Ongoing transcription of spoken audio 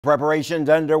Preparations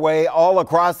underway all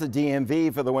across the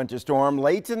DMV for the winter storm.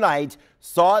 Late tonight,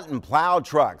 salt and plow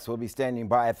trucks will be standing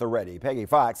by at the ready. Peggy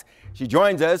Fox, she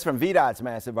joins us from VDOT's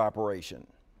massive operation.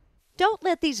 Don't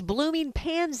let these blooming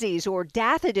pansies or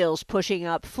daffodils pushing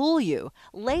up fool you.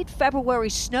 Late February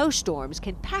snowstorms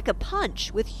can pack a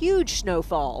punch with huge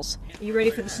snowfalls. You ready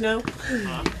for the snow?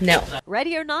 No.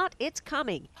 Ready or not, it's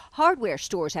coming. Hardware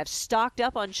stores have stocked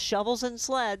up on shovels and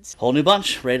sleds. Whole new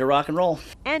bunch, ready to rock and roll.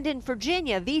 And in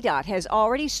Virginia, VDOT has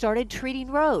already started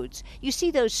treating roads. You see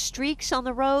those streaks on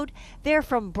the road? They're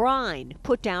from brine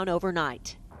put down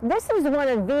overnight. This is one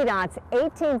of VDOT's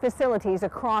 18 facilities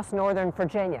across northern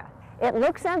Virginia. It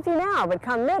looks empty now, but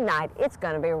come midnight, it's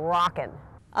going to be rocking.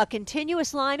 A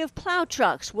continuous line of plow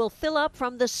trucks will fill up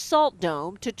from the salt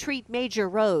dome to treat major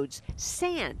roads.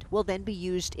 Sand will then be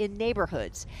used in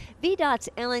neighborhoods. VDOT's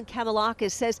Ellen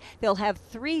Kamalakis says they'll have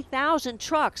 3,000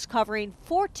 trucks covering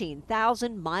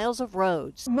 14,000 miles of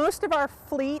roads. Most of our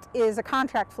fleet is a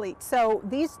contract fleet, so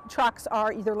these trucks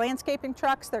are either landscaping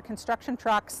trucks, they're construction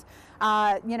trucks,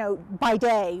 by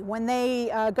day. When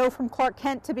they go from Clark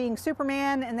Kent to being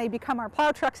Superman and they become our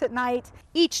plow trucks at night.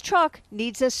 Each truck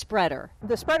needs a spreader.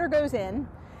 The spreader goes in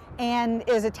and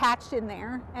is attached in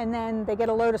there, and then they get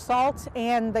a load of salt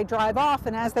and they drive off,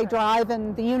 and as they drive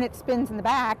and the unit spins in the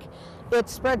back, it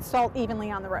spreads salt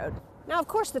evenly on the road. Now, of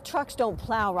course, the trucks don't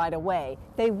plow right away.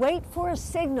 They wait for a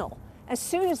signal. As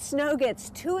soon as snow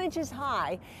gets 2 inches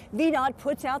high, VDOT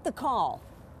puts out the call,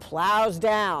 plows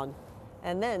down.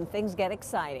 And then things get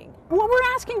exciting. What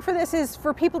we're asking for this is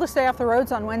for people to stay off the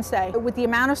roads on Wednesday. With the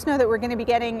amount of snow that we're going to be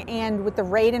getting and with the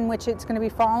rate in which it's going to be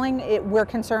falling, we're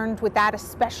concerned with that,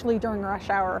 especially during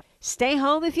rush hour. Stay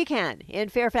home if you can. In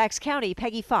Fairfax County,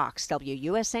 Peggy Fox,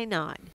 WUSA 9.